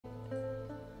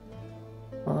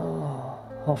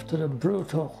after the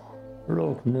brutal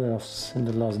rogue nerfs in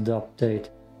the last update,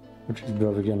 which is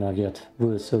probably gonna get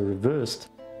worse or reversed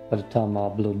by the time I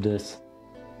upload this.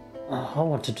 I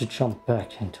wanted to jump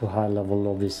back into high level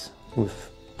lobbies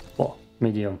with, well,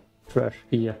 medium trash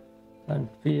gear and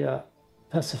be a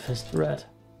pacifist red,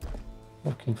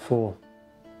 looking for,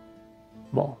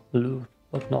 well, loot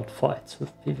but not fights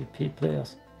with PvP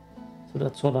players. So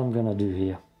that's what I'm gonna do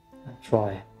here and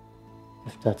try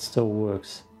if that still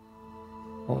works,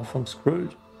 or if I'm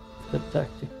screwed with that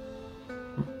tactic.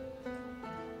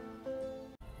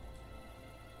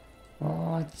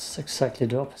 Oh, it's exactly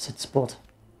the opposite spot.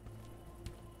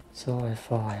 So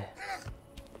if I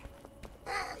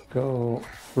go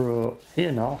through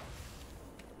here now,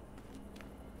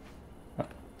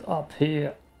 up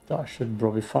here, I should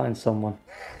probably find someone,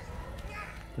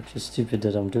 which is stupid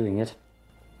that I'm doing it.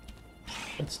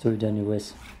 Let's do it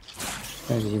anyways.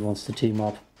 Maybe he wants to team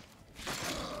up.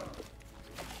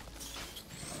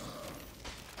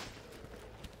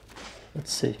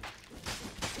 Let's see.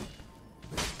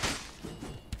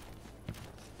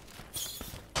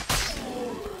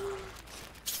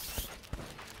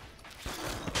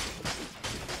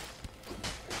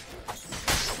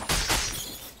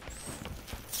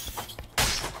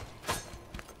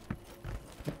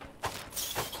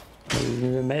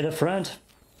 We made a friend.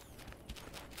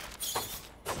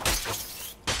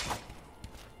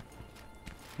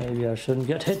 Maybe I shouldn't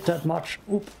get hit that much.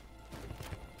 Oop.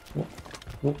 Whoop.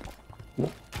 Whoop.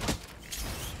 Whoop.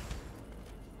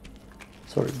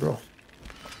 Sorry, bro.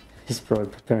 He's probably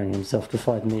preparing himself to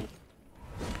fight me.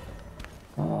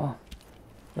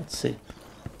 Let's see.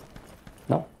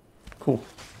 No? Cool.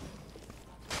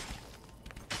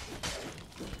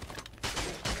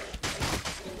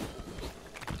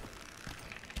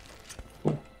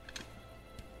 Cool.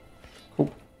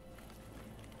 Cool.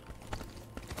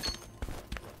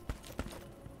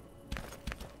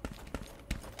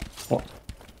 What?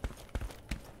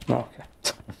 Okay.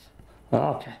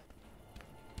 Okay.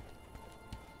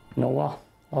 You know what?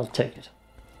 I'll take it.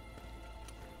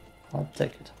 I'll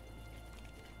take it.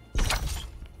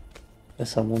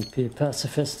 Guess I won't be a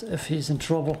pacifist if he's in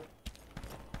trouble.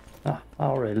 Ah, I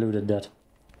already looted that.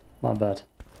 My bad.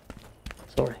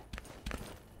 Sorry.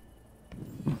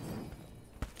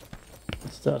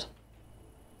 What's that?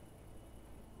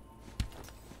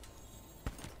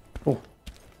 Oh.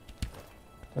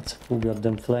 That's a cool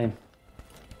goddamn flame.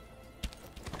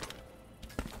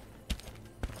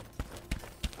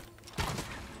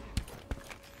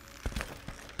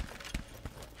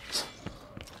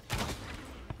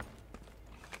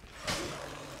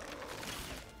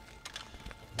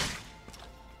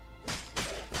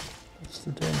 That's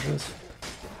too dangerous.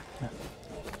 Yeah.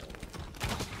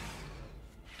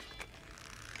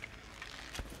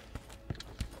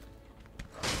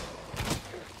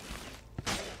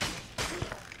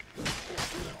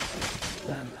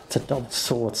 Damn, it's a double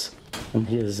swords. And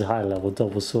here's high level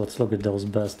double swords. Look at those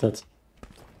bastards.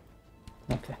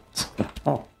 Okay.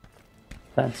 Oh.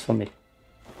 Thanks for me.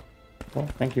 Oh,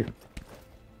 thank you.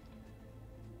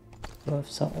 Do I have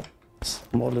some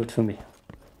more loot for me?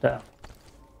 Damn.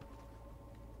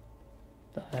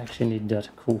 I actually need that.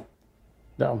 Cool.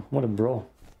 Damn, what a bro.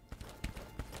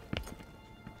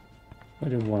 Where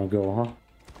do you want to go, huh?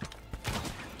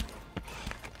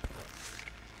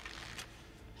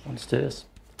 Downstairs.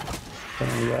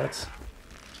 Any rats?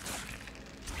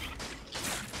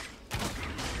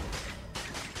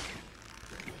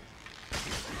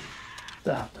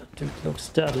 Damn, that dude looks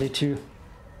deadly too.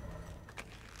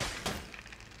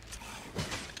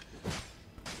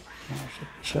 I should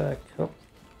check. Oh.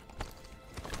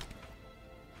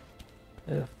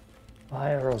 If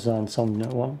arrows on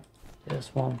someone.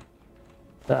 There's one.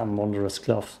 Damn, wondrous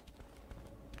glove.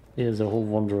 Here's a whole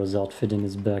wondrous outfit in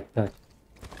his backpack.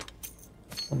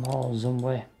 Somehow, some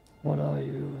way. What are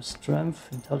you? Strength,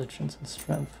 intelligence, and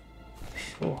strength.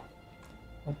 Sure.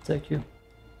 I'll take you.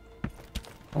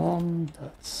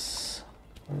 That's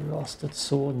a rusted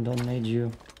sword. Don't need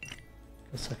you.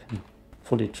 Guess I can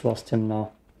fully trust him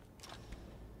now.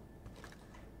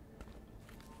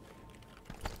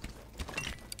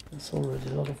 There's already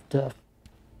a lot of death.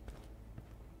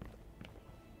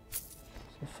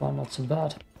 So far, not so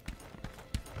bad.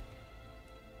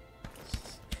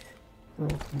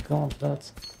 Broken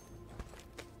gauntlets.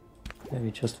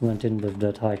 Maybe just went in with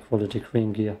that high quality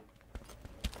green gear.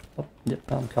 Oh, yep,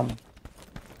 I'm coming.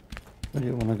 Where do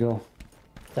you want to go?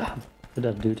 Damn, look at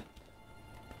that dude.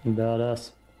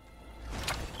 Badass.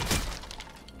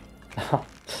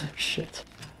 Shit.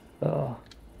 Oh,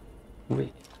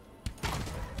 weak.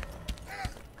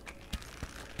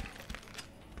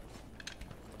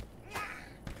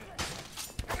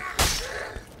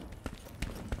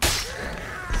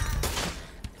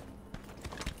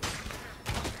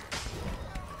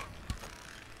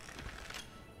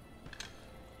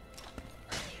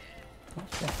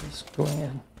 Okay, he's going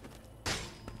in.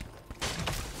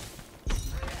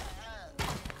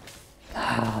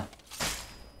 Ah!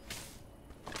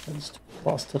 Little stupid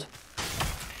bastard.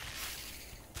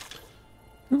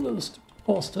 You little stupid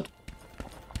bastard.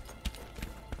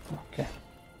 Okay.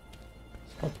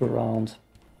 Swap around.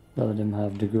 Let him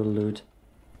have the good loot.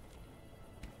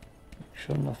 Make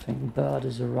sure nothing bad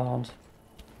is around.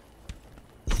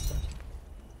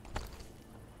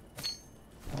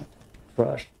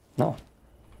 Trash. No.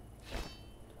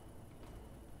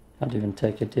 Can't even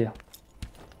take it there.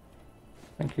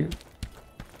 Thank you.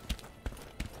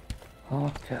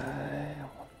 Okay.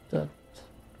 That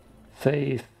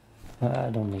faith. I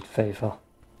don't need favor.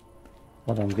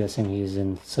 But I'm guessing he's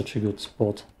in such a good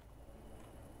spot.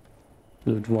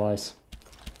 Loot wise.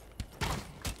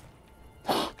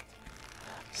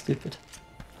 Stupid.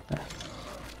 Yeah.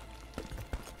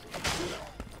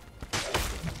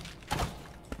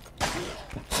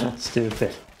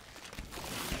 Stupid.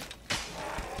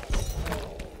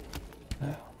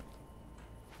 Yeah.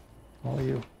 How are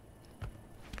you?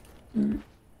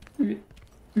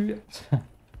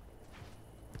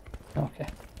 Okay,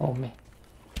 hold me.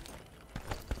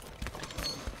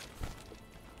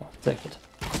 I'll take it.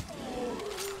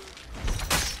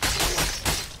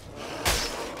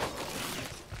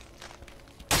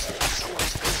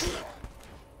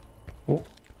 Oh.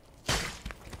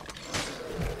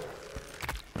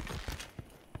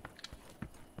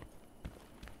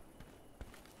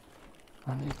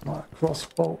 I need my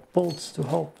crossbow bolts to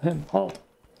help him out.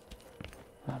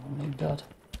 I don't need that.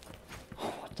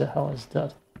 What the hell is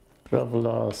that?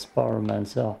 Traveler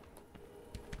Spiromancer.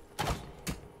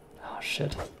 Oh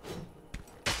shit.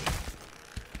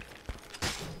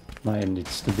 My aim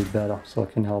needs to be better so I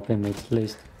can help him at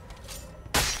least.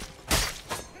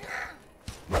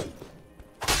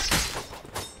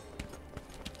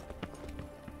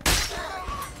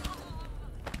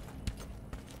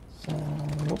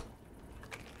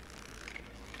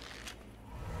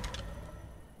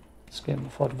 This game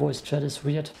without voice chat is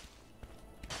weird.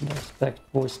 I don't expect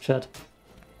voice chat.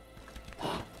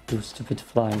 You stupid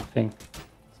flying thing.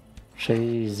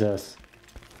 Jesus.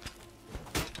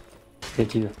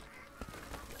 Hit you.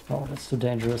 Oh, that's too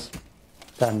dangerous.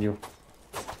 Damn you.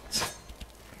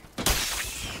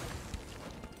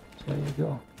 There you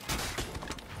go.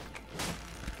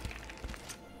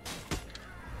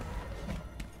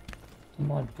 There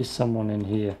might be someone in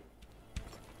here.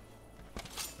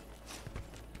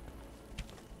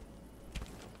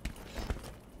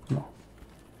 No.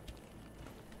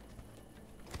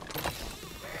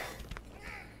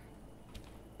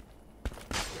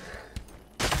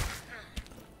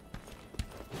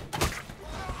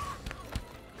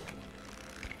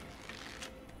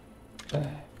 Okay.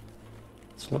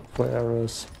 Let's look for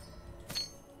arrows.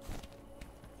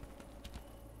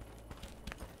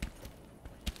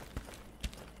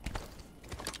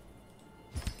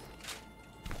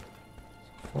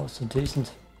 So far so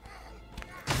decent.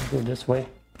 I'll go this way.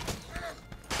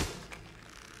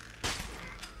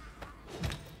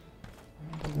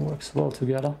 It works well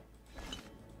together.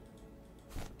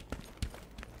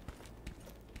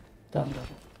 Damn that.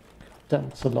 Damn,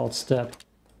 it's a loud step.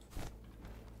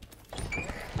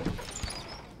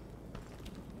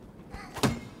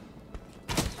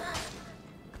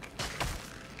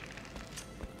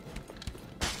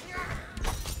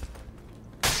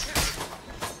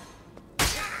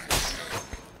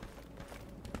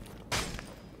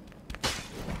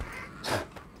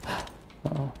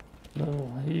 Oh,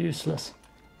 little useless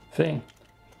thing.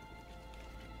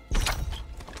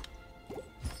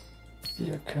 Be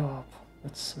a carp.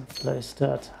 Let's replace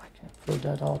that. I can't throw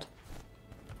that out.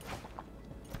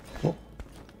 Oh.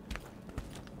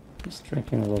 He's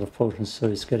drinking a lot of potions, so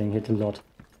he's getting hit a lot.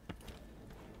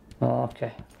 Oh,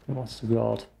 okay, he wants to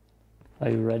go out. Are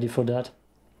you ready for that?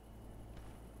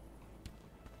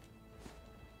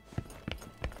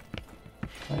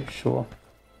 Are you sure?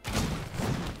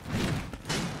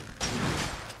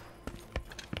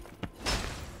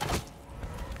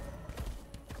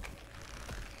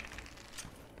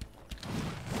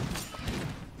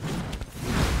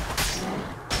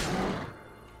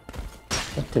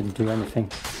 That didn't do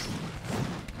anything.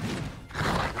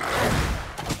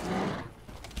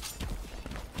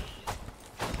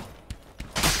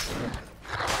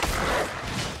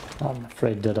 I'm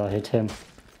afraid that I hit him.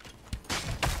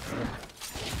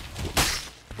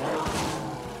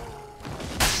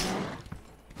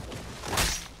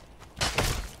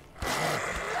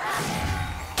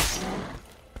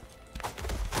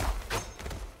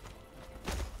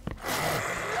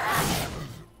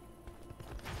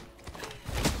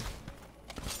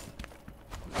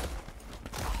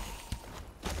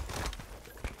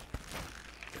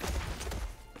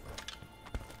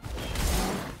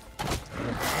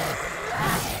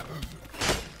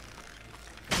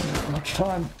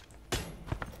 time.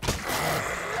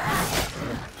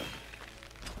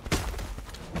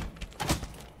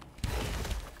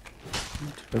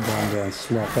 Go down there and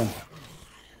slap him.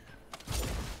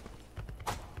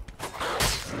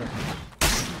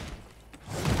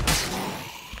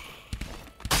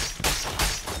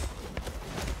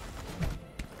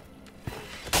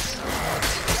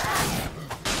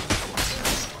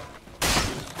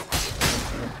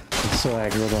 So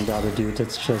aggro on the other dude,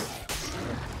 it's just...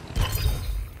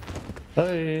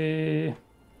 Hey!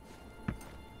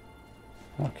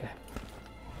 Okay.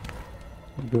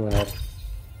 Go ahead.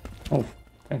 Oh,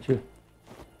 thank you.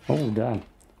 Oh, damn.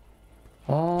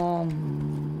 Oh,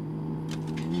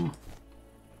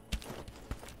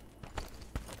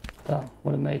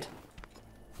 what a mate.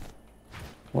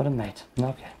 What a mate.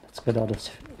 Okay, let's get out of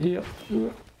here.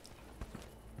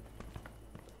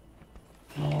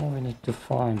 Now we need to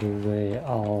find a way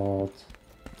out.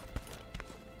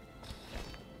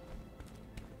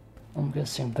 I'm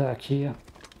guessing back here.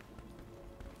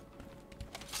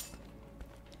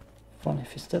 Funny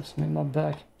if he steps me in my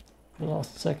back the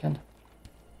last second.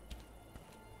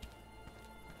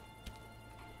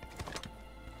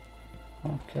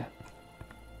 Okay.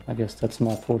 I guess that's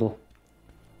my portal.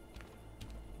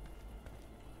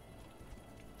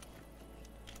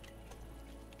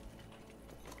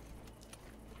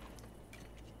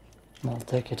 I'll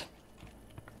take it.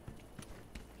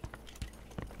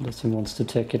 Unless he wants to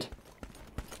take it.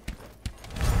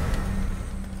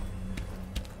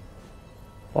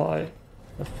 Bye.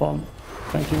 Have fun.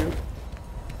 Thank you.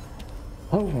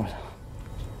 Oh,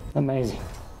 amazing.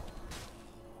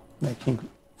 Making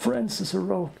friends as a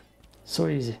rogue. So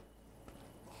easy.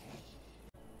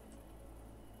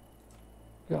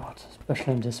 God,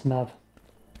 especially in this map.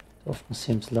 It often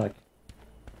seems like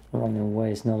running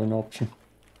away is not an option.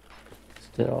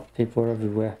 There are people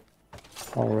everywhere.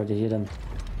 I already hit them.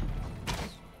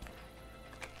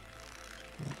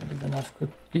 I don't even have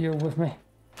good gear with me.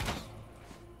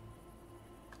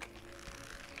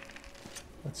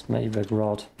 That's maybe a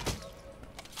route.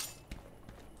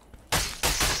 I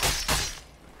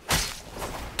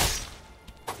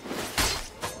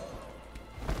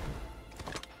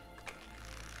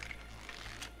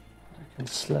can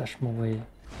slash my way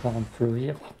down through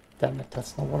here. Damn it,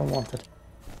 that's not what I wanted.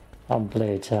 I'll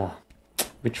play it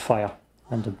with fire,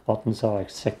 and the buttons are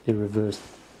exactly reversed.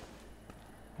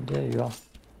 There you are.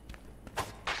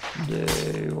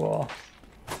 There you are.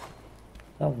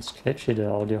 That was glitchy, the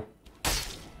audio.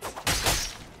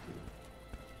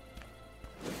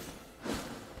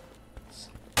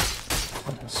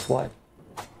 What a swipe.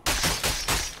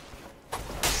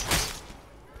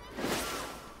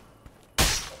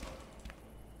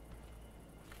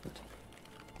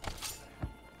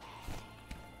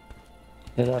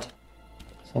 Hear that?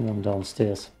 Someone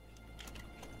downstairs.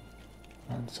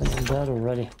 And someone dead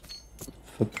already.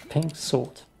 For pink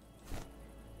sword.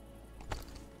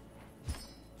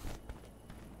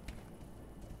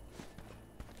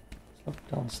 Look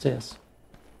downstairs.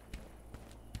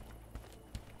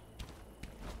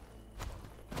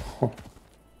 Oh.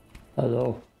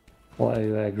 Hello. Why are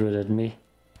you angry at me?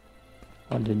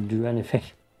 I didn't do anything.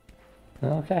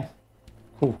 Okay.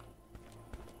 Cool.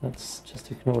 Let's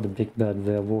just ignore the big bad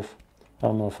werewolf. I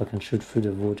don't know if I can shoot through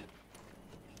the wood.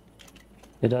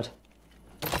 Hear that?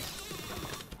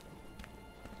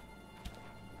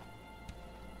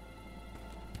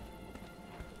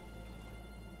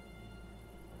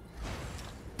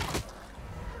 I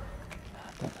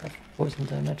don't have poison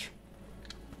damage.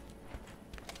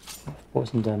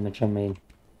 Poison damage, I mean.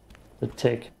 The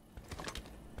tick.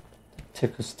 The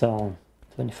tick is down.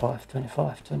 25,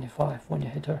 25, 25 when you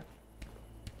hit her.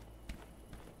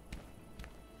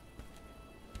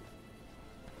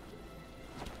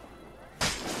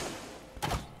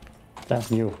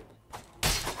 Damn you.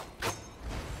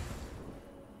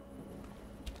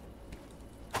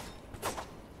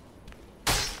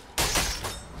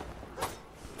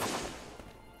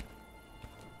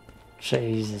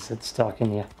 Jesus, it's stuck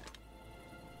in here.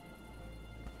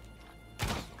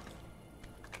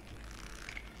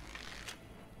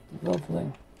 Lovely.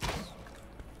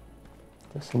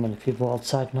 There's so many people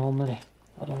outside normally.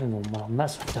 I don't even want to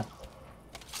mess with them.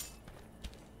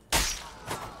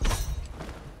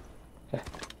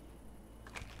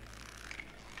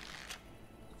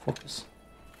 Focus.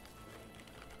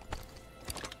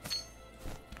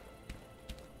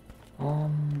 I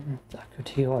could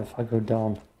heal if I go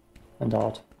down and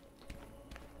out.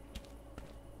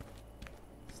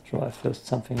 Let's try first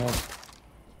something else.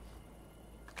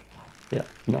 Yeah,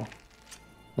 no.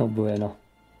 No bueno.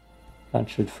 Can't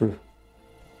shoot through.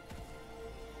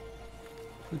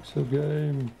 Pixel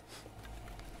game.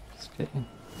 Let's get in.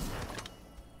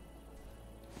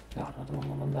 God, I don't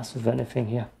want to mess with anything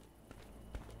here.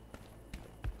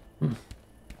 And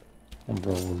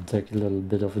bro, we'll take a little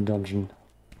bit of a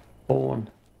Dungeonborne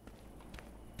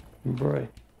break.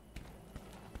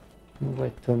 And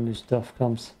wait till new stuff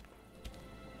comes.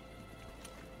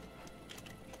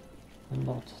 And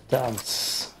not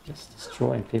dance, just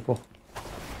destroying people.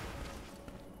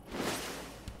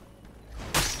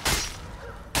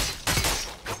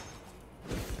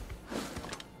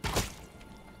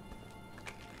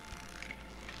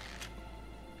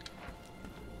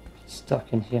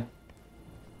 Stuck in here.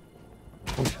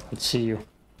 Wish I could see you.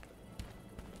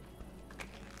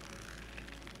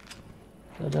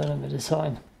 That enemy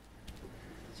design.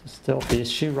 So stealthy. Is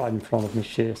she right in front of me?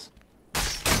 She is.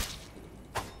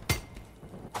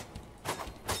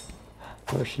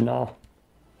 Where is she now?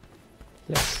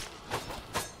 Yes.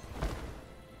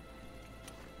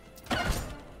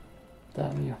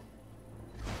 Damn you.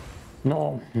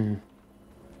 No.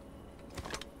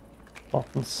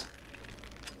 Buttons.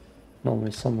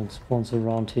 Normally someone spawns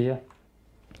around here.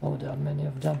 Oh, there are many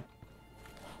of them.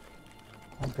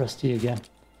 I'll press T again.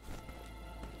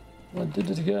 I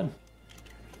did it again.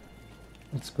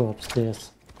 Let's go upstairs.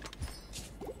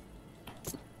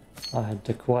 I had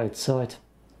the quiet side.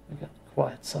 I got the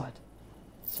quiet side.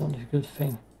 It's only a good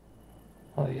thing.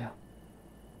 Oh yeah.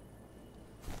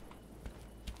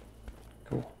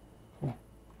 Cool. Cool.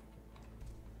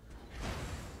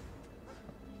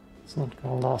 It's not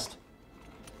gonna last.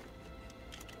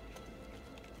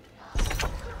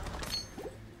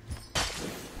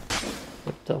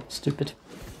 That was stupid.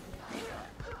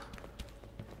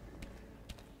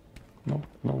 No,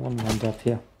 no one went up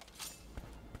here.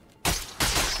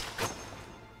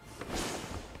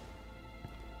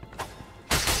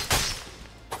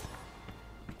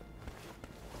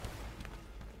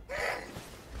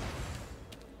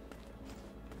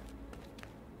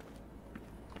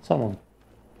 Someone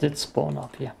did spawn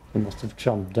up here. He must have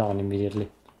jumped down immediately.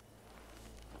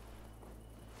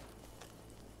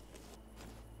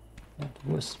 That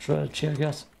was strategy, I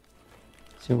guess.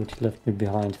 See what he left me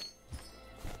behind.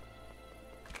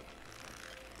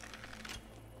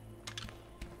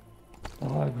 The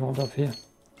high ground up here.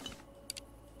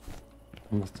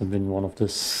 Must have been one of the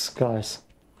guys.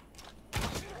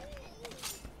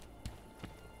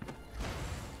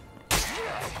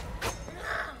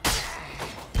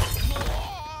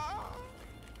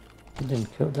 I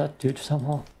didn't kill that dude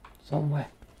somehow, somewhere.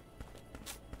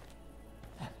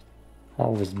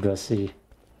 Always Brassy.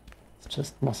 It's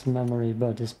just muscle memory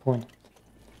by this point.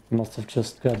 He must have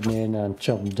just got me in and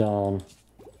jumped down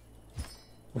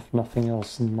with nothing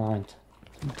else in mind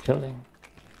than killing.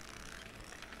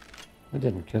 We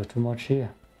didn't kill too much here.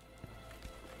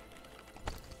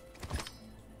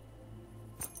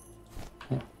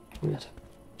 Yeah, weird.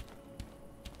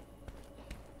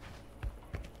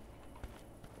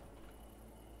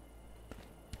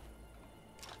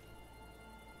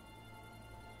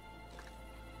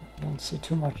 I don't see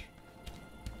too much.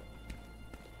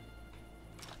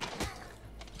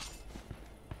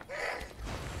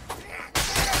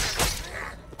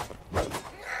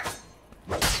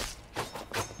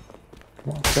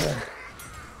 Come on, kill him.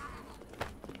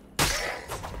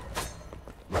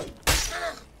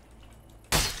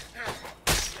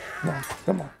 Come on,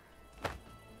 come on.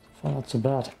 So far not so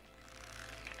bad.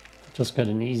 Just got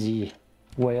an easy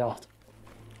way out.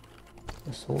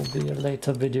 This will be a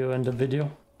later video in the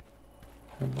video.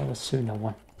 And not a sooner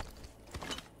one.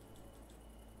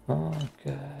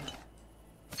 Okay.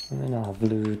 I mean, I have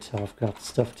loot, I've got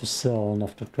stuff to sell, and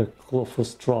after the Clover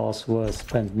straws where I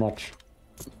spent much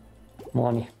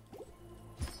money.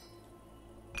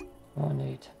 I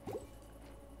need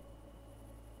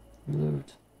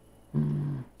loot. I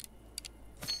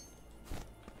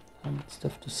need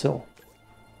stuff to sell.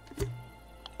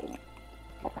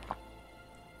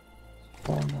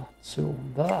 Oh, not so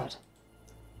bad.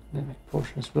 Mimic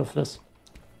potion is worthless.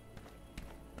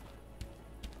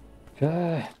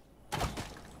 Okay.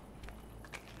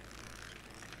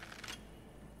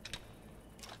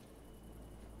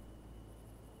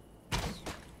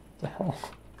 What the hell?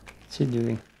 What's he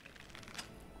doing?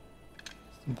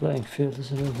 The playing field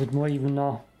is a little bit more even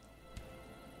now.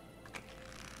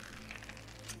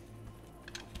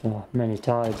 Oh, many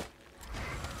tied.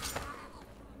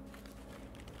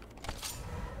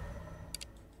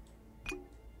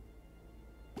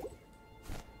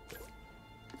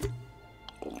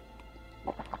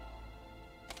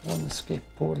 One escape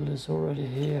portal is already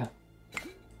here.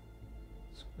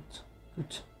 It's good.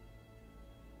 Good.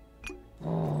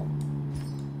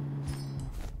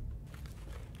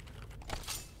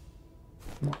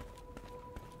 No.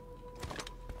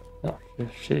 Okay,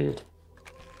 shit.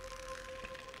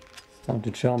 It's time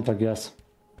to jump, I guess.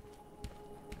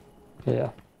 Yeah.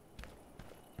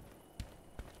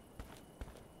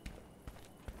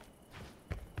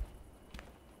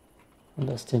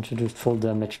 Unless they introduced full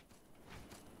damage.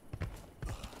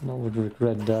 No, would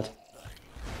regret that.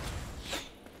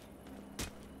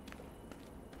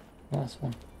 Nice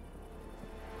one.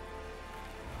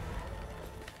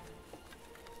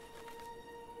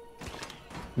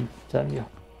 Damn you.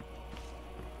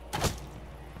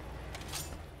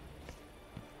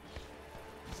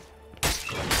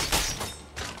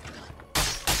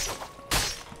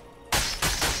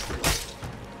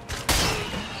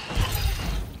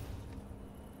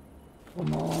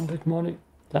 Come on, big money.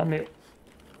 Damn you.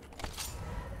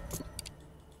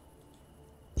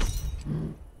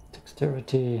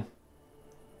 Dexterity.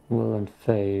 Will and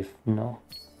faith. No.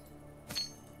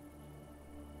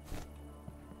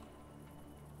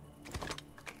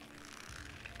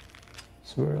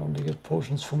 So we only get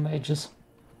potions for mages.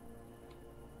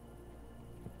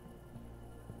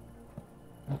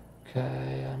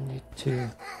 Okay, I need to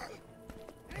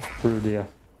go through there.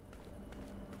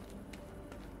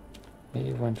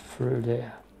 He went through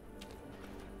there.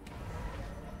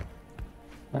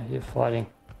 I hear fighting.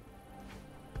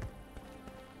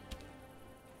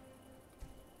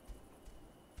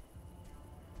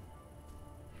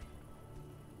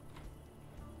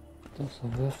 Those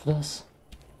are worthless.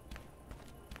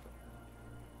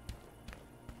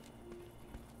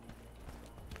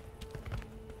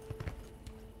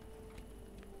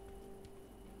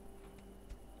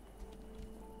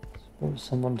 There's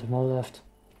someone to my left.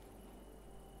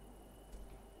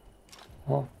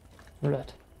 Oh,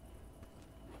 red.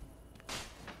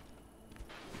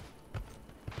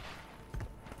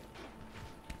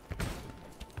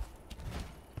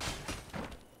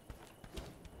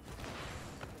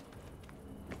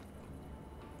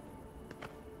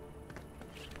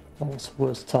 That was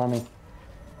worst timing.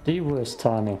 The worst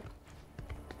timing.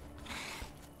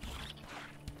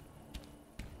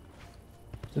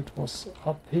 It was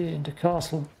up here in the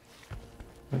castle.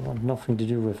 I want nothing to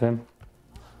do with him.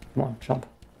 Come on, jump.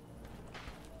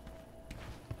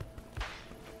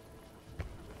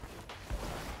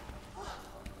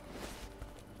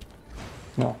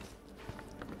 No.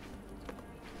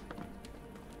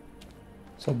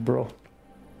 What's up, bro?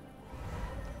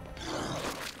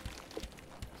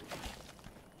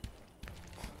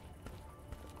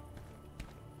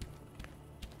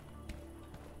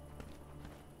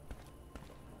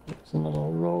 There's another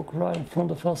rogue right in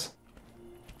front of us.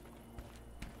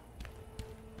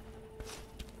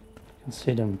 I can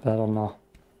see them better now.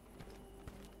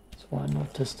 That's why I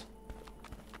noticed.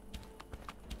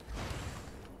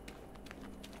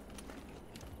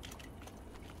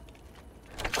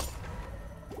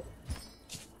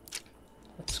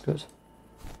 That's good.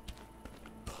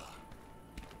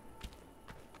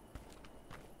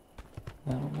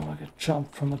 I don't want to get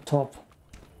jumped from the top.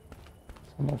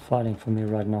 So no fighting for me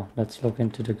right now. Let's look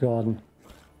into the garden.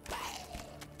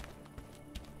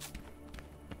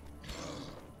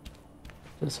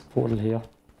 There's a portal here.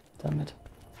 Damn it.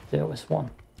 There was one.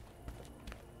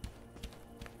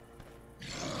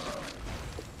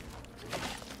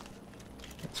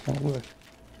 That's gonna work.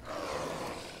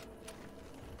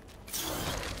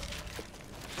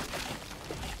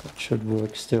 That should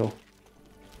work still.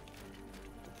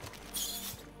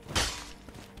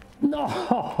 No!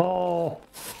 Oh.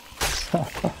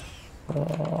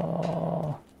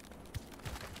 Oh.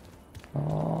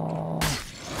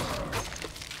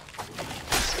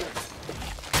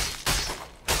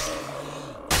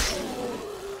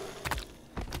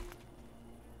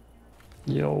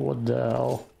 Yo, what the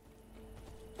hell?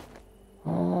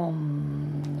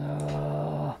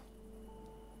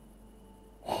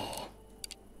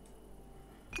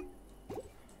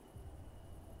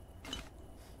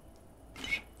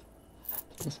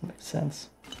 Doesn't make sense.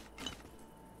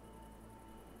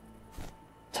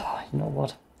 You know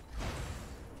what?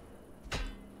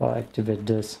 If I activate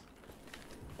this,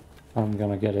 I'm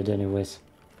gonna get it anyways.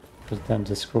 Because then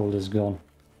the scroll is gone.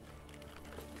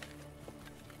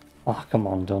 Ah, come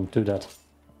on, don't do that.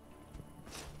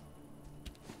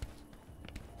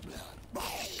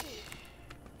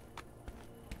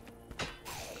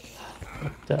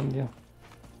 God damn you.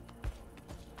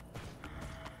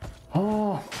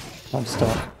 Ah, I'm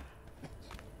stuck.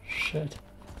 Shit.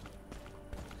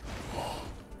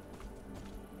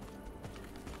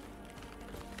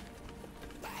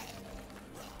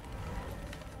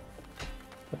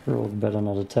 That rogue better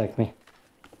not attack me.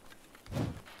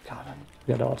 God, I need to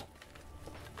get out.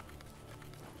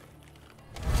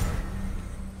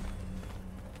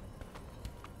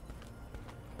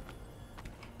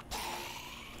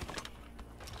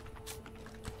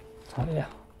 Oh yeah,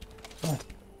 right,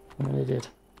 I really did.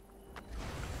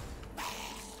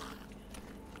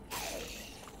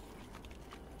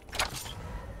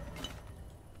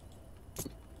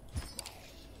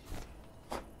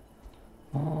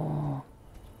 Oh.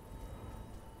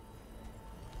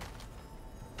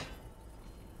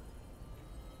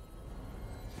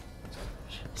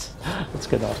 Let's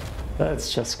get out.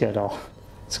 Let's just get out.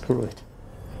 Screw it.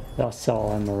 That's how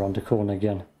I'm around the corner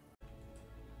again.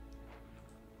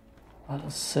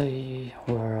 Let's see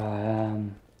where I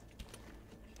am.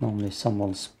 Normally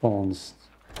someone spawns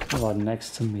right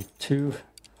next to me too.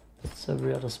 That's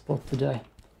every other spot today.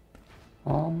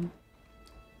 Oh.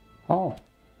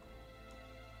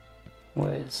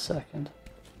 Wait a second.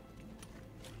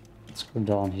 Let's go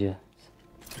down here.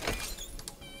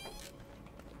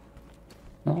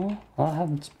 No, I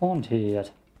haven't spawned here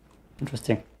yet.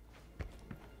 Interesting.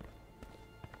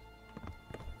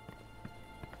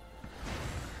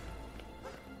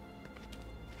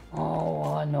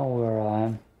 Oh, I know where I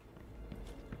am.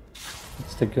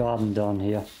 It's the garden down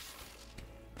here.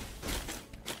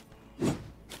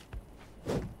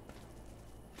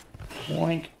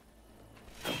 Boink.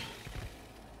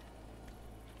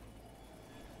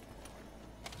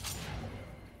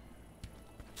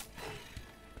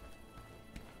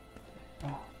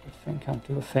 Oh, the thing can't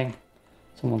do a thing.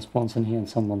 Someone spawns in here and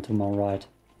someone to my right.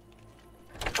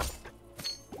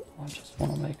 I just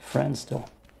want to make friends though.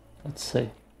 Let's see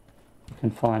if we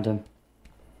can find them.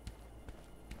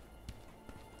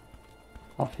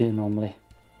 Up here normally.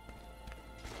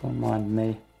 Don't mind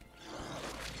me.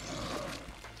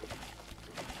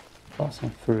 Passing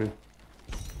through.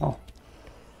 Oh,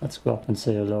 let's go up and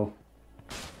say hello.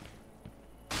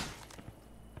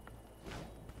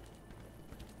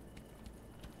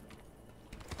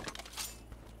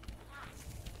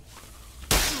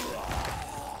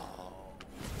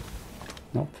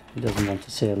 Nope, he doesn't want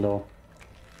to say hello.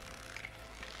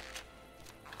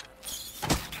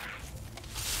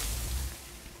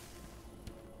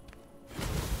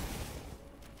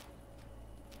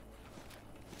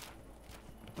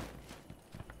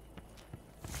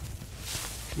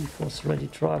 Force ready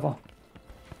driver.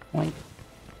 Oink.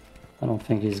 I don't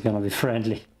think he's gonna be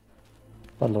friendly.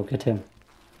 But look at him.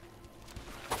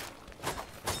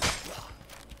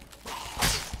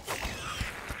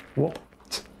 Whoop.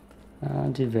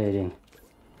 And evading.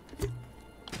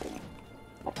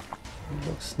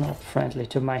 Looks not friendly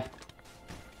to me.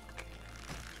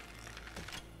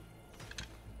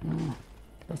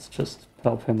 Let's just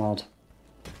help him out.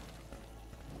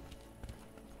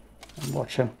 And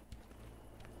watch him.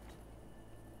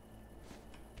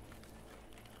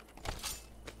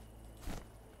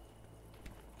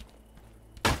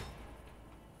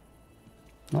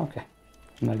 Okay,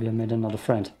 maybe I made another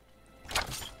friend.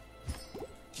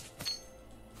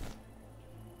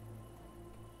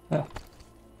 Yeah.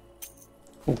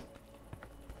 Cool.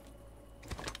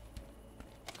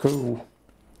 Cool.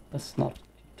 Let's not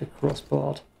keep the crossbow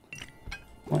out.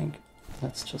 Boink.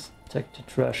 Let's just take the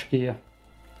trash gear.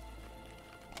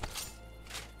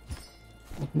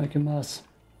 Not make a mess.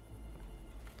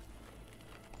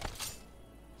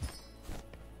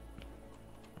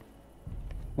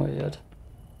 Weird.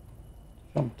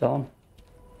 Jump down.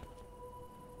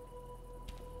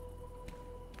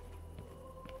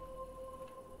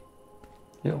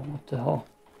 Yo, what the hell?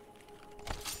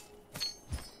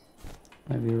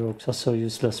 Maybe rogues are so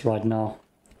useless right now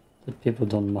that people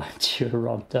don't mind you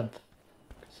around them.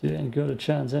 Because you ain't got a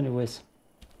chance anyways.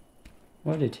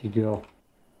 Where did he go?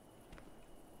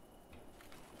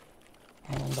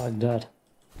 I don't like that.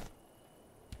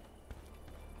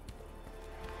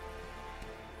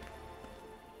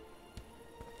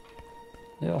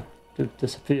 Yeah, dude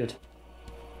disappeared.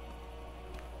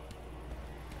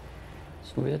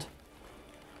 It's weird.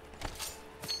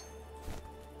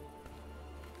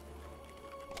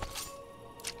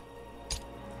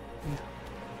 Yeah.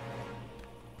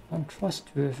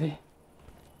 Untrustworthy.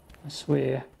 I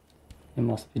swear. He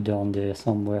must be down there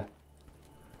somewhere.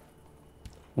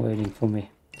 Waiting for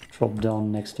me to drop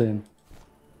down next to him.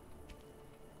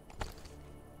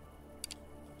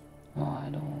 Oh,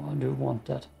 I do want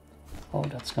that. Oh,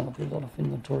 that's gonna be a lot of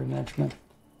inventory management.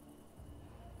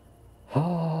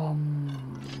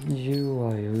 You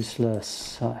are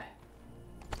useless. I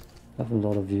have a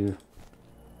lot of you.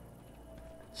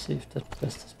 Let's see if that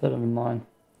quest is better than mine.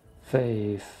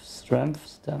 Faith, strength,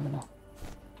 stamina.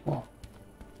 Well,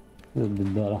 a little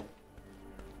bit better.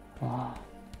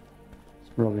 It's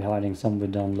probably hiding somewhere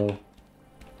down low.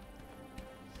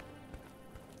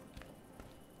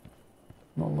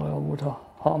 No way I would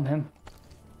harm him.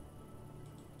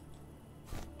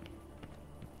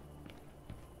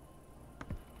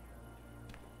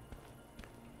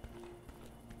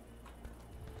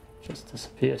 just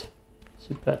disappeared.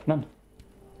 See Batman?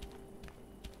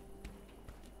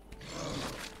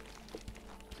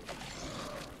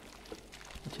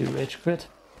 Did he rage quit?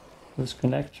 Lose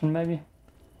connection maybe?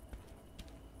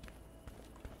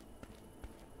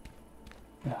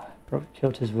 Yeah, probably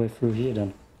killed his way through here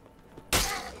then.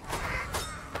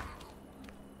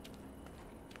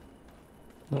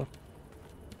 Look.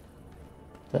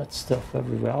 That stuff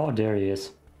everywhere. Oh, there he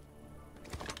is.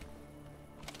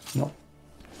 No.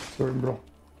 Sorry, bro.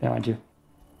 Behind you.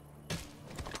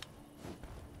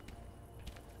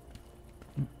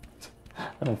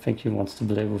 I don't think he wants to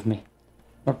play with me.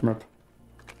 Merp, merp.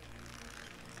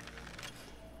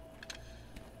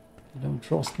 You don't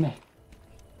trust me.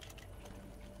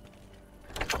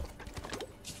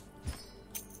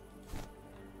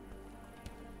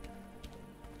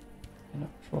 You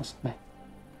don't trust me.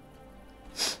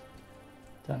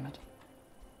 Damn it.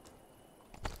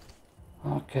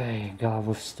 Okay, guy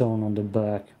with stone on the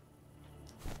back.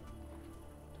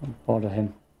 Don't bother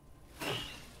him.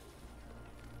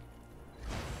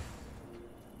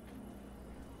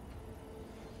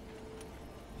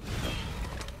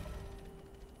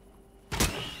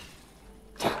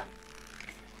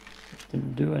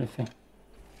 Didn't do anything.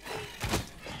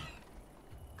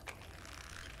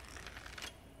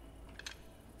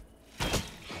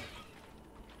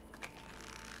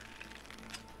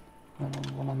 I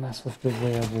don't want to mess with the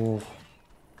werewolf.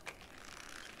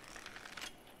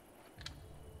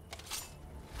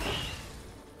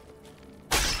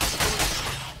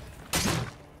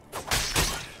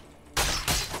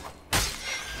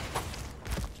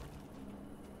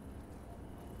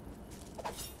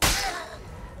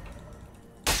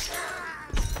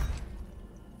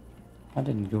 I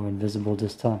didn't go invisible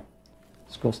this time.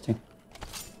 Disgusting.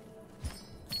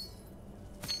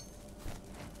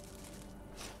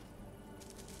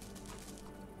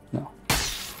 No.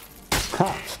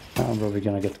 Ha! I'm probably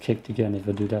gonna get kicked again if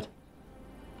I do that.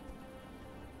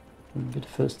 Wouldn't be the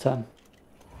first time.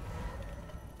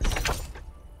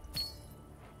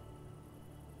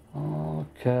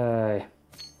 Okay.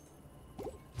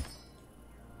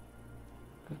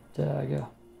 Good dagger.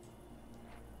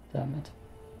 Damn it.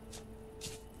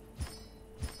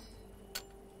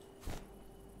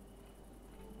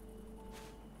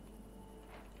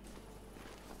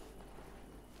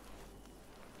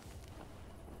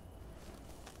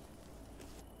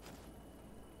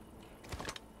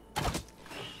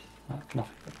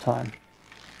 Nothing but time.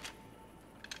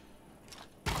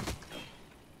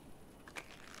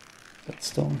 That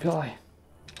stone guy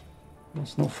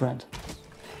was no friend.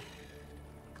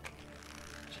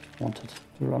 Just wanted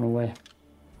to run away.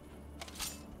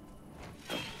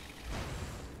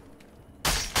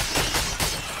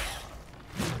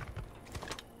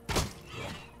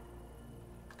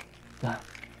 That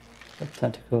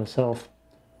tentacle herself.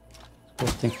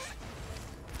 Disgusting.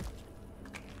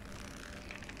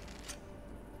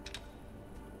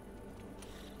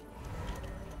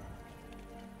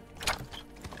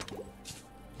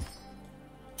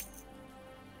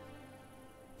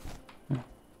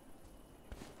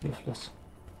 Useless.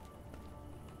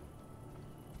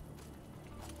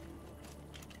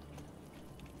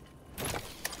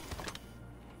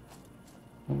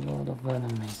 A lot of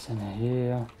enemies in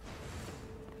here.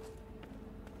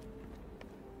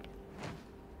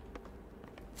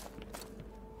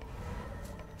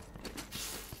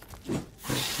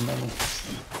 There's many.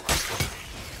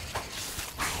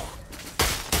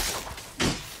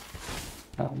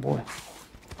 Oh boy.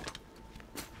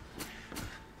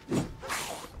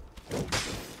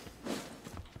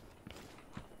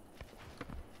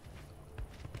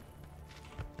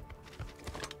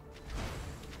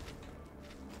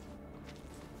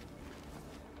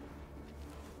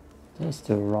 They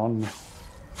still run.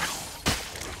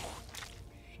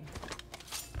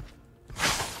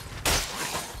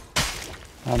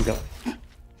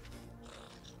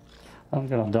 I'm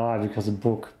gonna die because the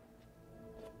book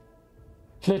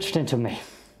glitched into me.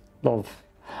 Love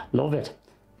it.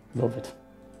 Love it.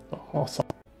 Awesome.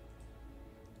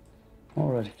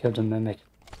 Already killed a mimic.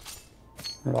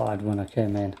 Right when I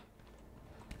came in.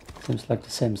 Seems like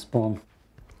the same spawn.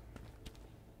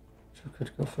 We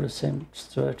could go for the same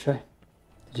strategy.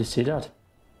 Did you see that?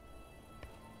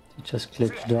 It just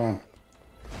clicked down.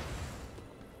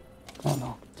 Oh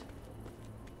no.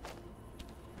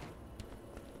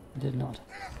 It did not.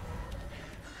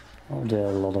 Oh, there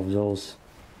are a lot of those.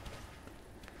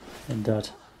 And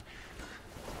that.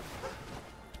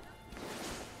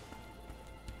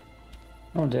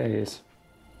 Oh, there he is.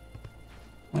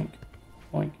 Oink,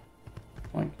 oink,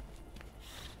 oink.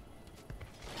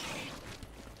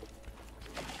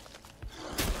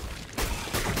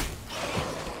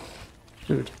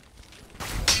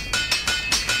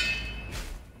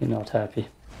 You're not happy.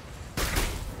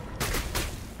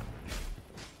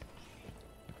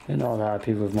 You're not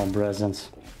happy with my presence.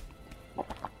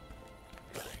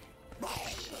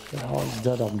 The hell is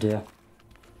that up there?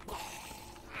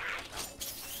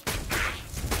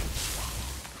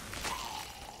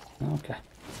 Okay.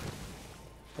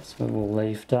 That's where we'll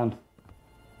leave then.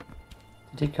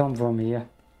 Did he come from here?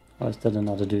 Or is that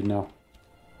another dude now?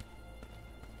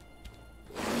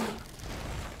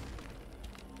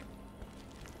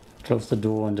 Close the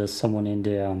door and there's someone in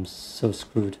there. I'm so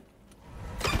screwed.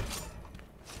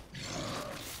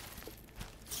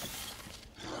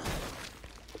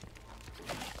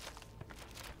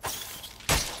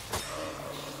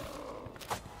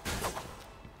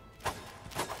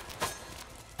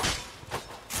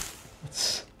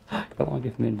 Come on,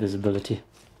 give me invisibility.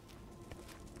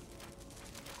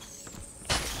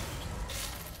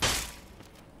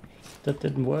 That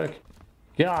didn't work.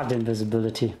 God,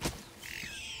 invisibility.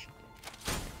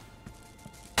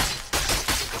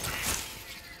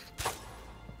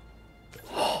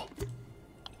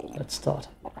 Let's start.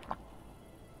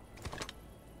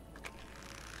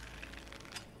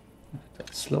 That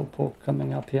slowpoke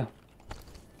coming up here.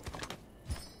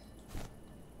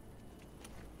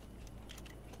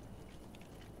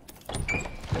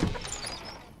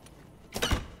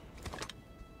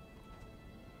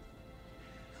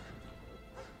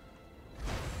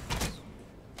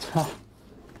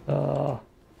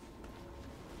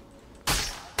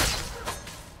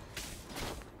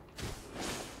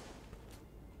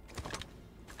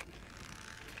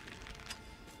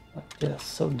 They're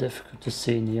so difficult to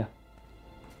see in here.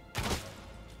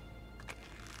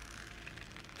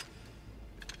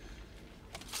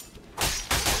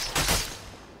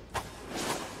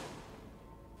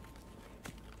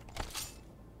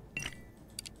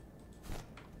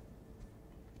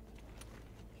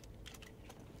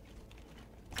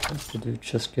 What the dude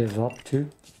just gave up too?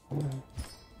 I wonder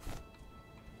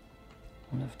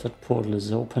if that portal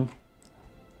is open.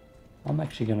 I'm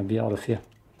actually gonna be out of here.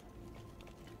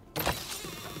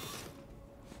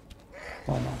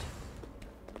 Why not?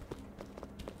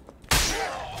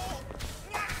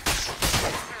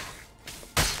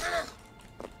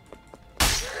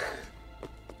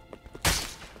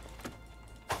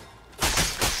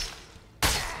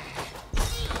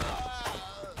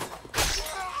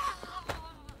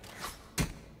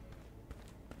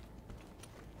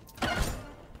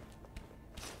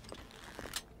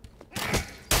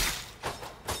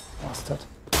 Bastard.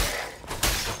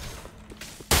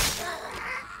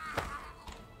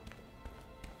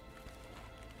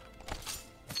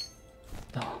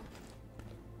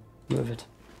 Move it.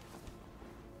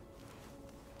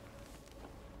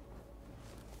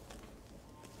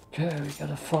 Okay, we got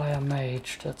a fire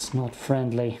mage. That's not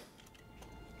friendly.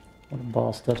 What a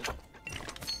bastard.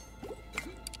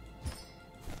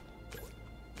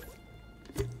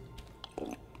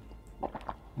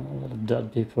 A lot of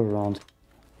dead people around.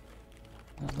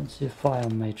 I don't see a fire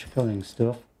mage killing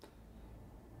stuff.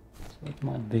 So it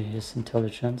might be his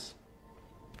intelligence.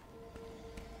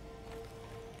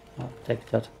 I'll take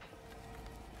that.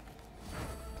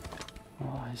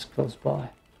 Oh, he's close by.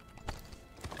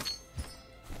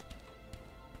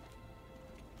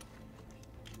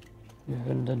 You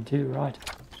heard them too, right?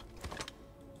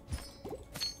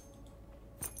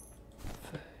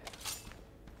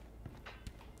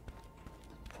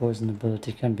 Poison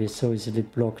ability can be so easily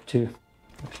blocked too,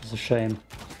 which is a shame.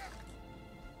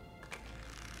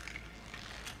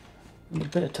 And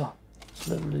the beta, it's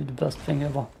literally the best thing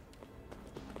ever.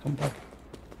 Come back.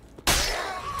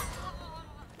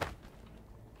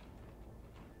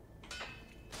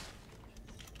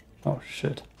 Oh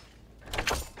shit.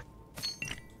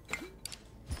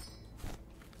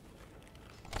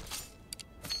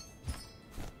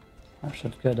 I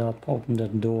should get up, open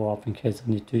that door up in case I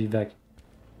need to evac.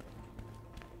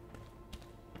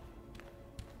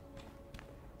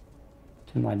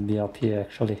 He might be up here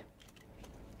actually.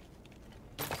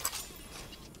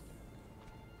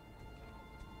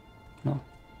 No.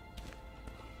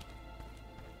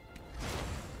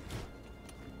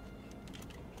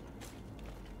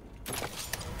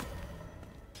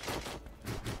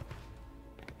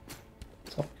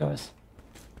 What's up, guys?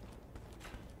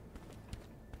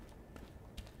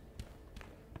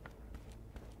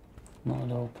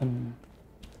 Not open.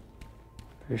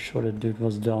 Pretty sure the dude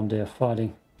was down there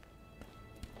fighting.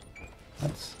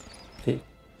 Let's see.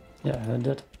 Yeah, I heard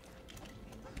that.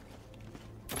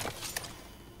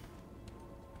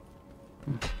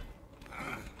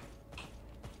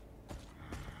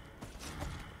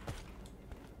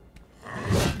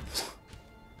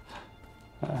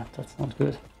 That's not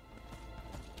good.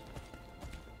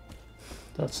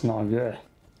 That's not good.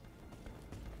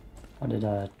 How did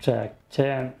I attack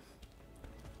 10?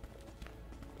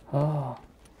 Oh.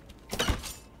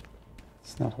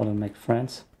 It's not how to make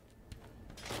friends.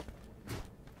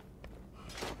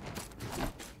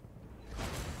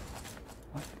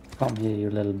 Come here, you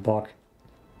little bug.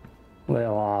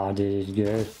 Where did it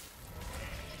go?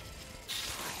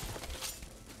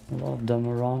 A lot of them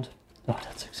around. Oh,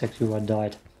 that's exactly where I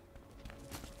died.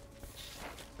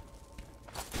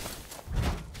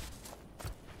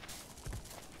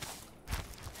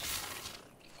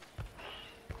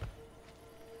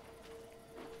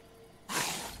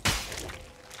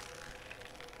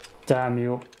 Damn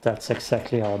you, that's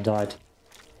exactly how I died.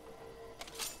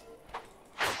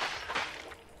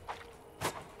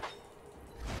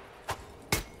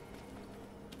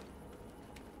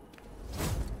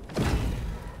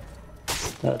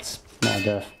 That's my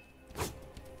death.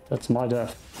 That's my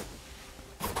death.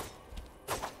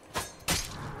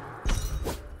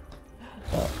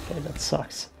 Okay, that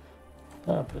sucks.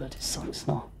 That bloody sucks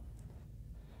now.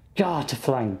 God, the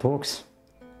flying books.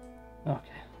 Okay,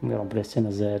 I'm gonna place in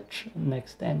as edge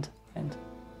next end.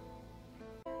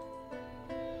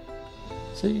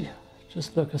 See,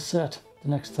 just like I said, the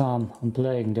next time I'm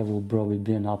playing there will probably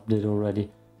be an update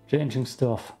already. Changing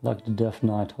stuff, like the Death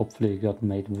Knight hopefully got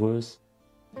made worse.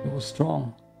 It was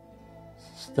strong.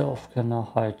 Stealth can now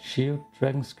hide shield,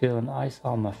 dragon skill and ice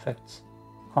armor effects.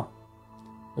 Huh.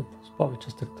 That was probably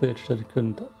just a glitch that it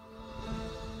couldn't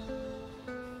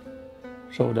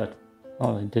show that.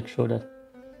 Oh, it did show that.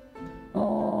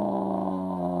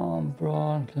 Oh,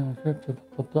 Brawn, encrypted,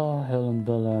 blah blah, Hell and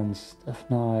Balance, Death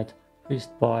Knight,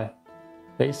 increased by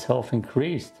base health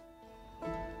increased.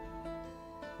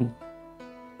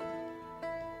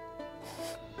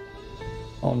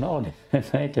 Oh no, they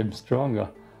made him stronger.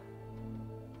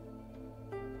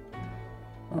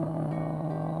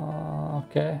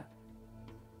 Okay.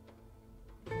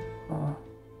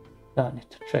 I need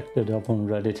to check that up on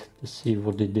Reddit to see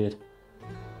what they did.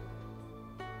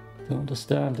 To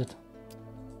understand it.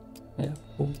 Yeah,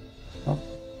 cool. Oh,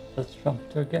 let's jump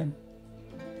to a game.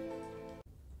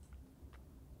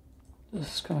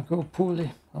 This is gonna go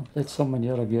poorly. I've played so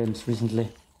many other games recently.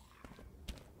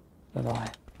 But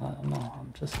I don't know,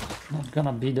 I'm just not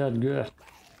gonna be that good.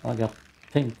 I got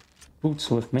pink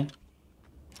boots with me.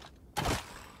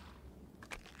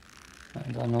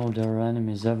 And I know there are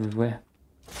enemies everywhere.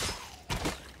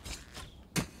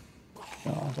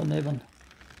 No, don't even.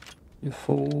 You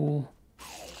fool.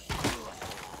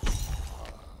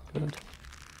 Good.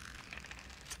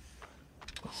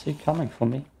 Is he coming for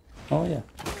me? Oh yeah.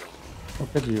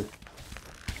 Look at you.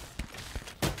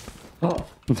 Oh,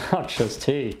 not just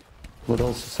he, but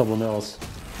also someone else.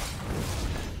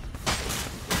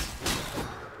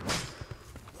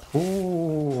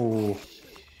 Ooh.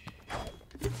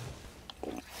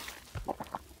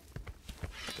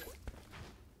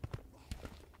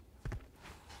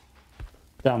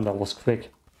 Damn, that was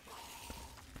quick.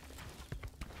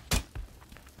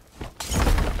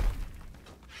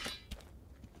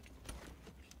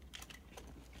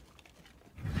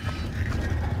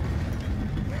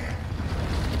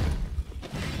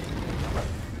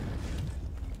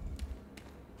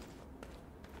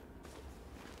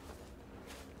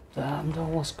 Damn, that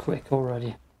was quick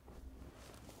already.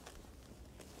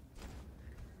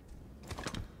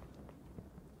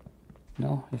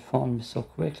 No, he found me so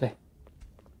quickly.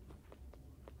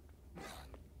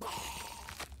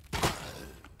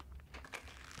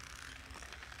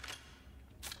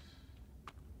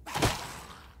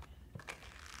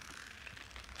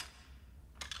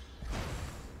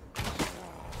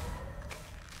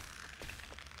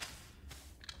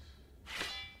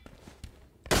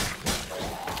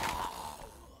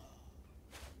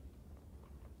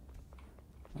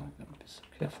 I'm gonna be so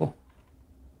careful.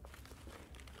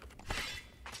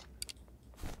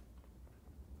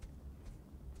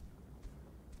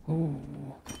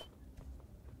 Ooh.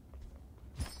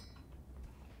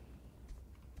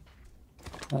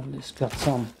 At least got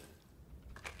some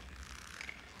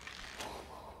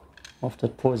of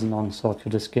that poison on so I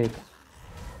could escape.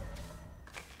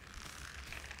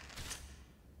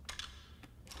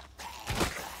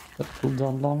 That cooled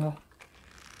down longer.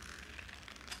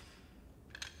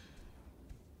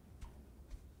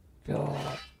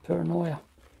 God, paranoia.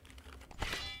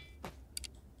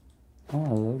 Oh,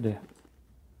 hello there.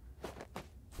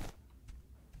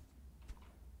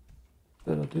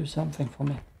 Better do something for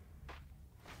me.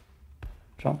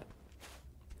 Jump.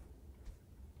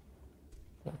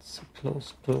 That's a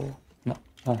close door. No,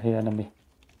 I hear enemy.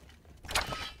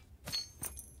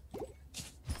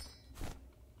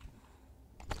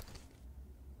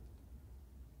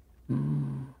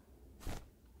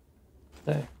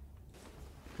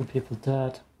 Two people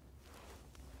dead.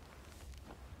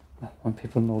 When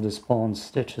people know the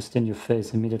spawns, they're just in your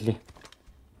face immediately.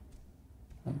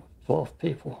 And 12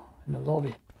 people in the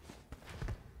lobby.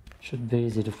 Should be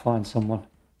easy to find someone.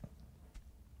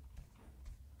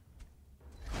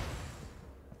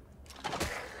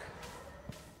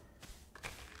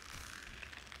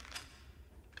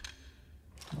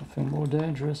 Nothing more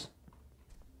dangerous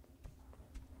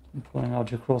than pulling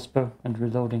out your crossbow and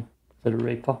reloading for the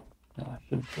Reaper. No, I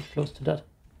shouldn't get close to that.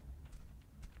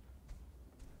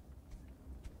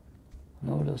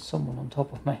 No, there's someone on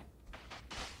top of me.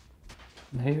 I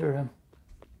can hear him.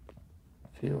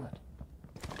 I feel it.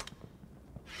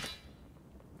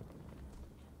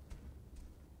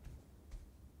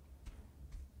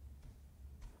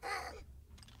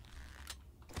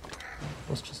 It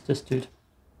was just this dude.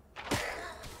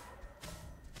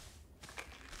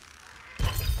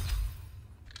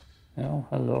 Oh,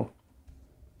 hello.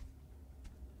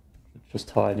 Should just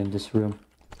hide in this room.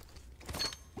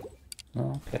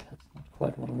 Okay, that's not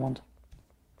quite what I want.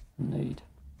 Need.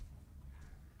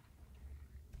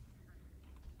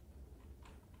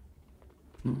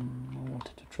 I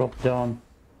wanted to drop down.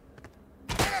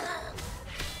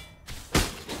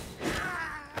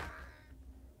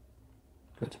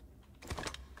 Good.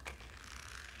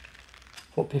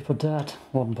 4 people dead.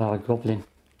 One by a goblin.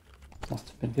 Must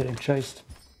have been getting chased.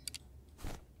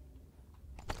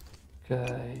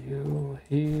 Okay, you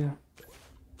here.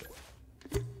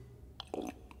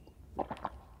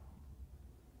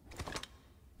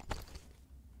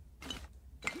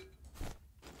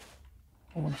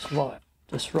 I want to survive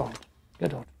this round.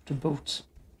 Get out of the boots.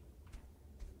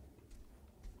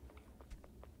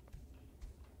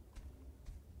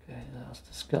 Okay, there's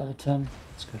the skeleton.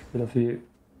 Let's get rid of you.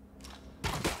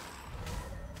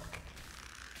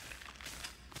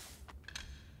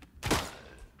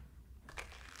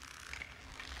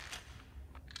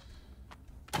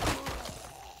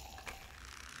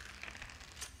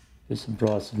 Be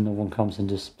surprised if no one comes in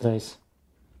this place.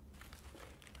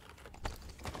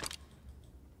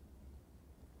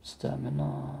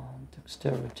 Stamina,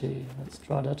 dexterity, let's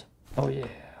try that. Oh yeah,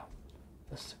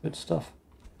 that's the good stuff.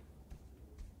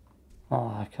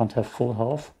 Ah, I can't have full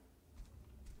health.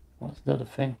 Was that a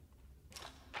thing?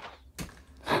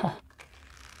 Oh,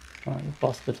 you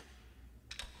busted.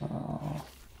 Oh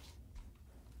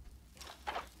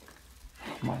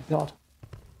my god.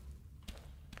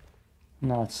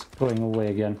 Now it's going away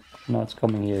again. Now it's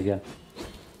coming here again.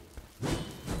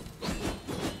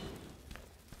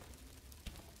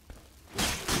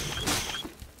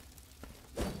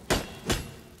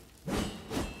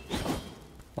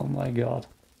 Oh my god.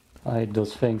 I hate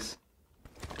those things.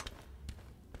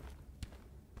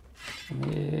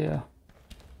 Yeah.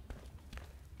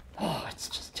 Oh, it's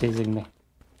just chasing me.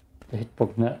 The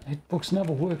hitbox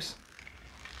never works.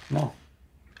 No.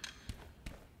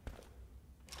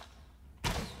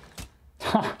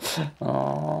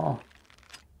 Oh.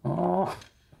 Oh.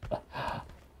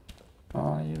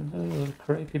 Oh, you little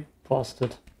creepy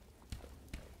bastard.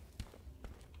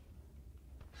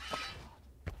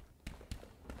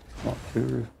 Not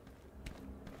true.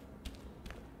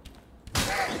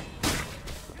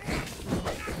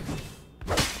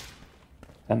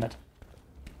 Damn it.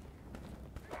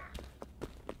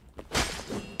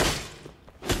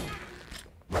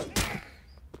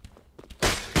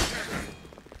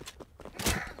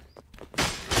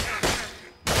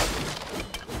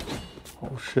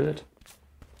 Oh shit.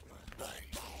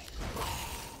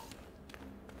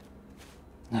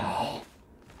 No.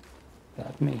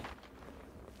 Got me.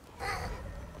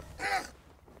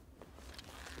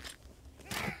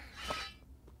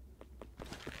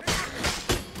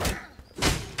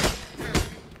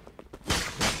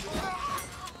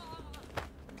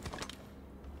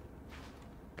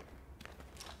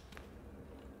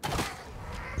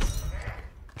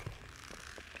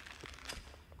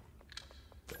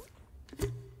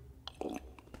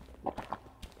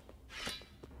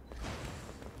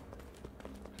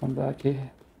 Come back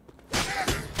here.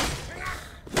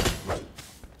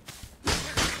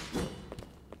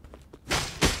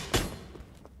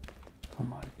 Oh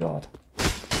my god.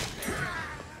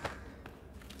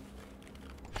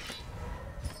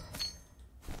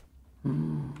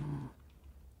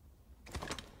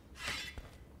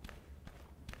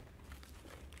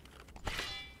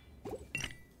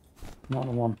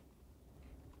 Another one.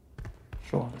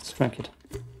 Sure, let's drink it.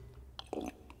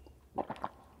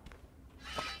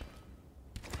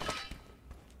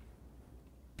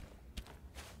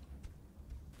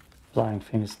 Flying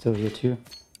thing is still here too.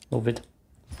 Love it.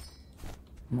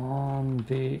 Come on,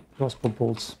 the crossbow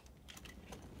bolts.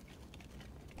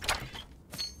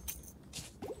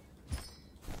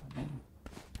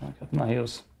 Back my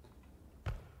heels.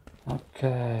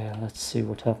 Okay, let's see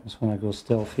what happens when I go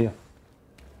stealth here.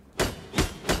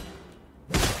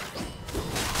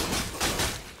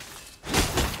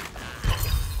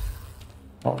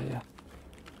 Oh yeah.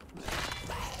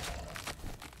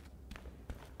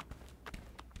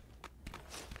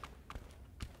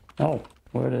 Oh,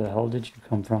 where the hell did you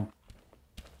come from?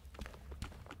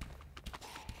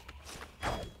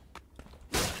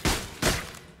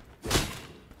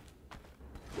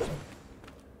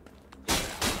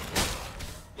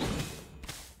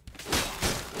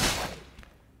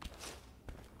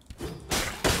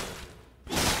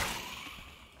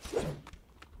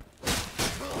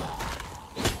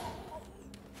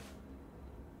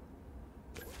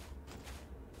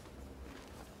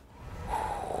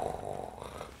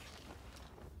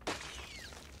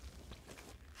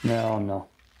 No, no.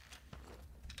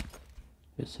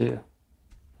 He's here.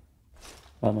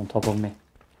 Right on top of me.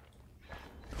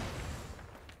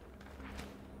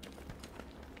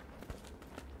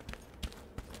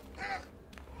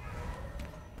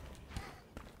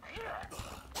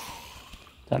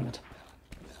 Damn it.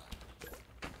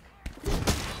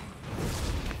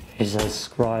 Jesus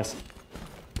Christ.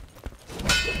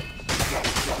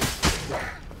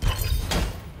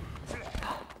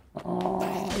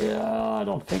 Oh, yeah, I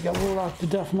don't think I will like the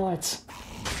Death Knights.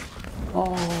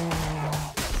 Oh.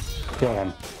 Kill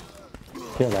him.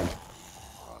 Kill him.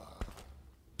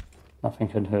 Nothing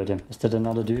can hurt him. Is that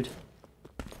another dude?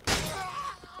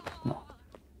 No.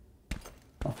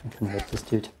 Nothing can hurt this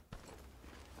dude.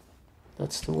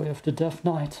 That's the way of the Death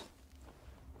Knight.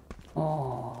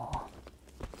 Oh.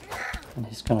 And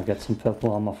he's gonna get some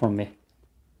purple armor from me.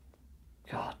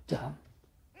 God damn.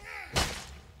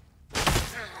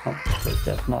 Oh, great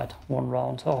Death Knight. 1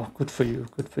 round. Oh, good for you.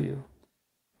 Good for you.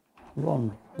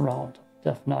 1 round.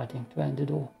 Death Knighting to end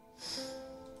it all.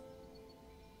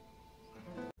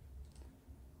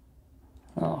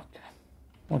 Okay.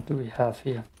 What do we have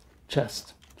here?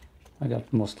 Chest. I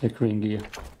got mostly green gear.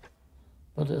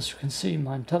 But as you can see,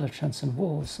 my intelligence and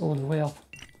war is all the way up.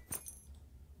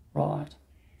 Right.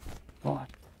 Right.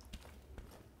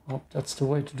 Hope that's the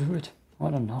way to do it.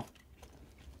 I don't know.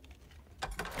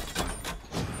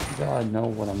 I know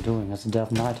what I'm doing as a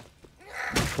Death Knight.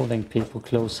 Pulling people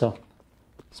closer.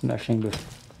 Smashing with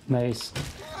mace.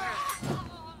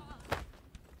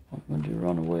 But when you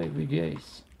run away, we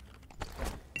gaze.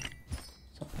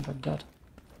 Something like that.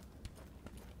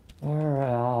 Where?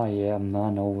 Ah, yeah, I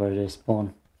know where they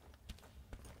spawn.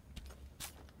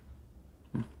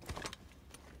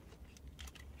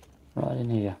 Right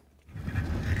in here.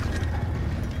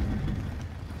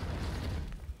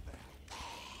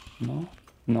 No?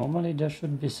 Normally there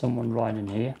should be someone right in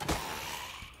here.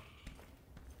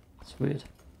 It's weird.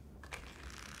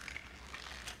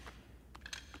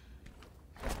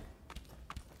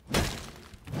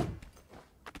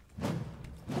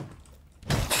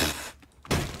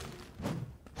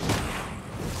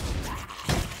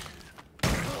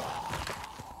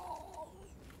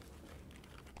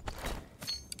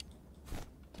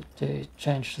 They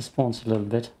changed the spawns a little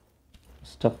bit.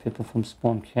 Stop people from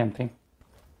spawn camping.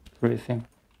 Briefing.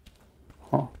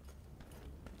 Huh.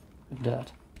 Look at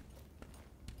that.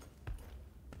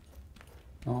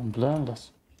 Now I'm blindless.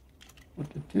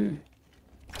 What to do?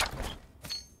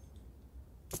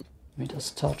 Let me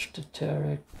just touch the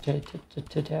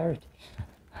dexterity.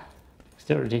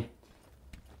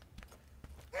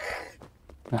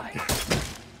 Ah, you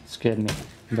scared me.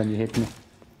 And then you hit me.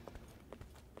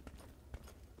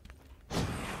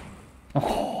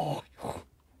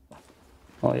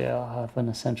 Oh yeah, I have an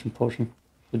ascension potion.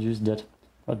 Should use that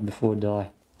right before I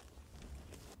die.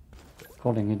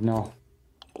 Calling it now.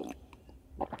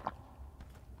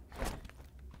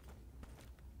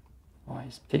 Oh,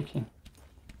 he's peeking.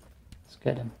 Let's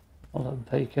get him. Hello,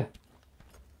 Baker.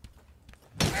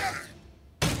 Let's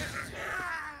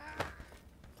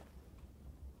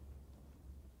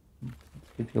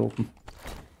keep you open.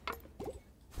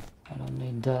 I don't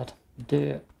need that.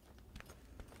 There.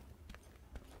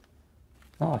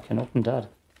 Oh, I can open that.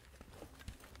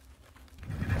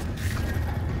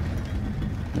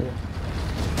 Yeah.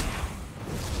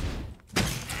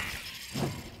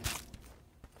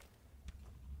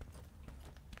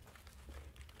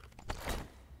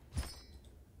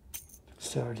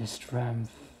 Dexterity,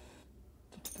 strength.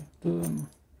 Boom.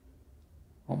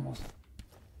 Almost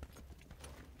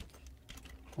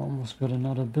got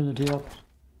another ability up.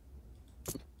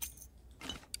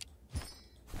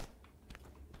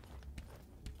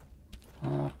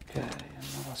 Okay,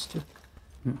 another stick.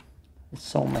 It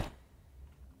saw me.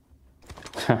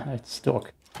 It's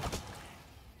stuck.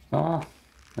 Ah,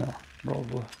 yeah,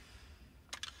 probably.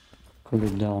 cool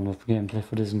it down with gameplay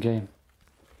for this game.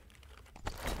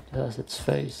 There's its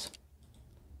face.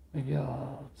 We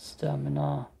got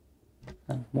stamina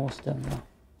and more stamina.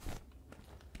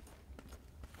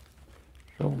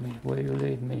 Show me where you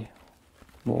lead me.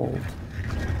 Whoa.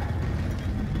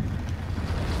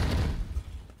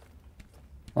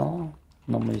 Oh,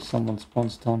 normally someone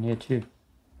spawns down here too.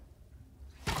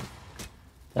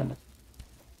 Damn it.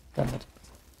 Damn it.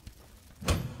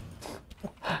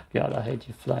 God, I hate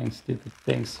you flying stupid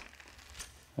things.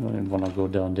 I don't even want to go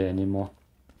down there anymore.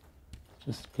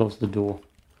 Just close the door.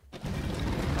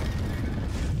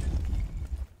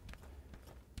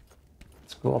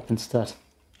 Let's go up instead.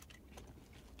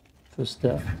 First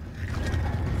death.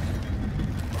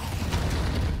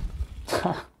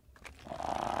 Oh.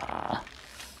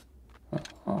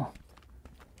 Oh.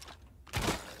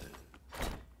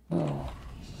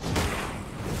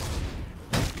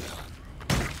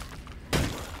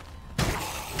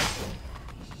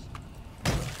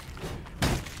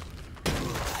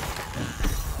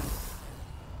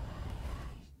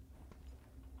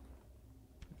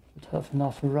 Should have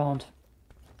enough around.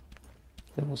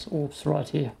 There was orbs right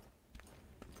here.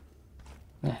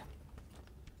 Yeah.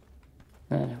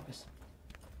 Anyways.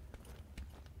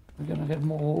 We're gonna get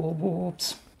more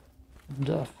orbs.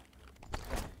 Death.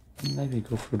 Maybe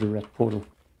go through the red portal.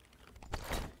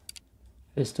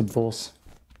 Face the boss.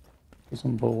 Do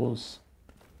some balls.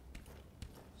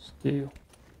 Steal.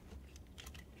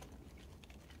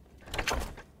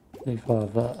 I believe I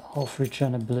have a half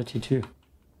regen ability too.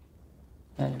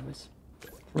 Anyways.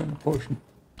 Throw in a potion.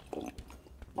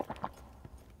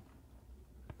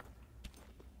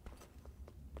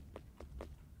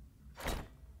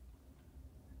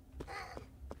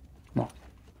 No.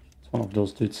 It's one of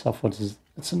those dudes suffered.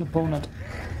 It's an opponent.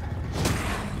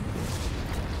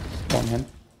 Spawn him.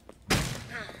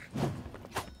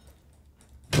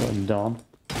 Throw him down.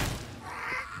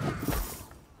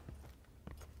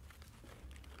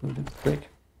 Shoot him quick.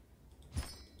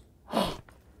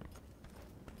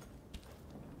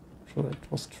 Sure,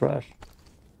 it was trash.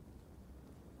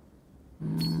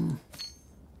 No,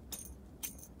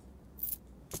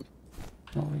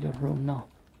 we got room now.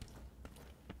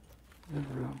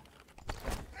 Good room.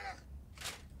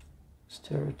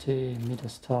 Dexterity,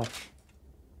 Midas touch.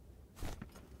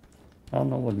 I don't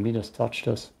know what Midas touch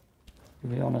does, to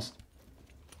be honest.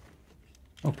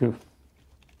 No clue.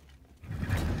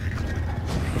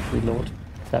 Let's reload.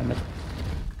 Damn it.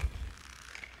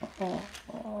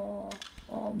 Oh,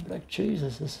 Black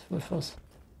Jesus is with us.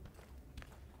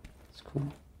 It's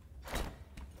cool.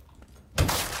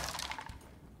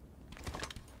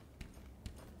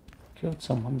 Killed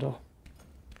someone though.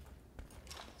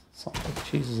 It's not Black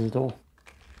Jesus at all.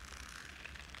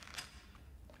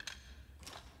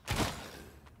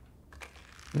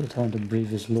 Return to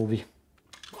previous lobby.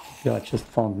 Yeah, it just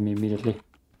found me immediately.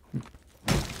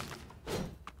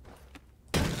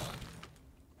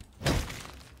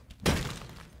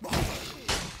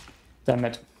 Damn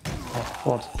it.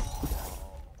 What?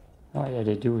 Oh yeah,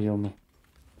 they do heal me.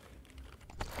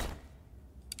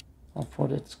 I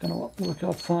thought it's gonna work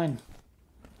out fine.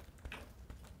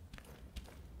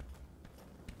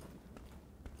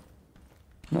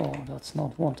 No, that's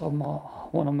not what I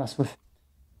wanna mess with.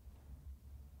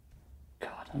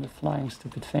 God, and the flying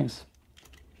stupid things.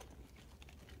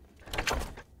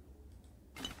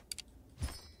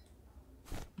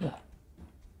 Yeah.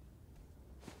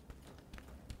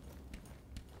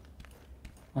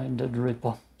 I'm the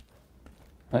Ripper.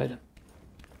 Right.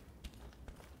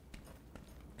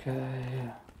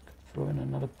 Okay, throw in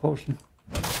another potion.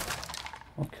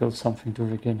 I'll kill something to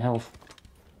regain health.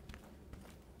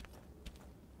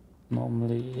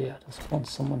 Normally, yeah, there's one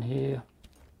someone here.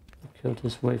 I killed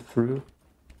his way through.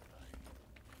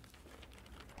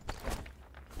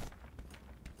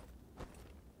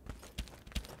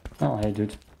 Oh, hey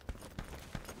dude.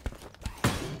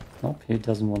 Nope, he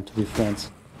doesn't want to be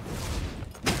friends.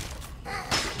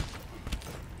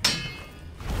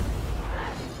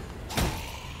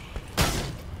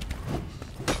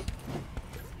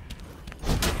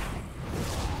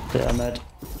 Damn it.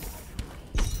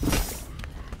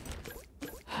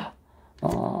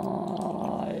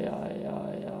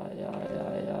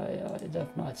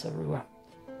 Death Knights everywhere.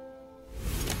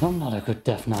 I'm not a good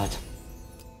Death Knight.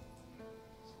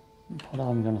 But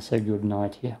I'm gonna say good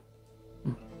night here.